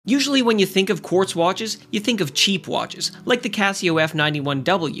Usually when you think of quartz watches, you think of cheap watches, like the Casio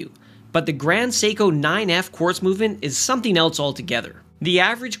F91W, but the Grand Seiko 9F quartz movement is something else altogether. The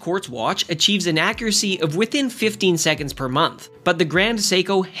average quartz watch achieves an accuracy of within 15 seconds per month, but the Grand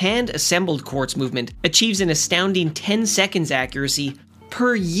Seiko hand-assembled quartz movement achieves an astounding 10 seconds accuracy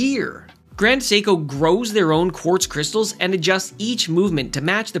per year. Grand Seiko grows their own quartz crystals and adjusts each movement to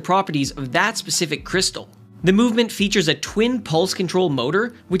match the properties of that specific crystal. The movement features a twin pulse control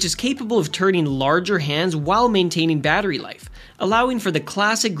motor, which is capable of turning larger hands while maintaining battery life, allowing for the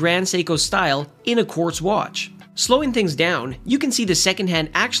classic Grand Seiko style in a quartz watch. Slowing things down, you can see the second hand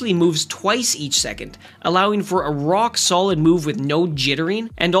actually moves twice each second, allowing for a rock-solid move with no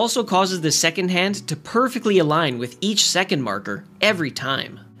jittering, and also causes the second hand to perfectly align with each second marker every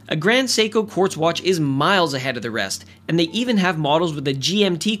time. A Grand Seiko quartz watch is miles ahead of the rest, and they even have models with a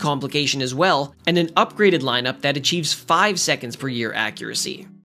GMT complication as well, and an upgraded lineup that achieves 5 seconds per year accuracy.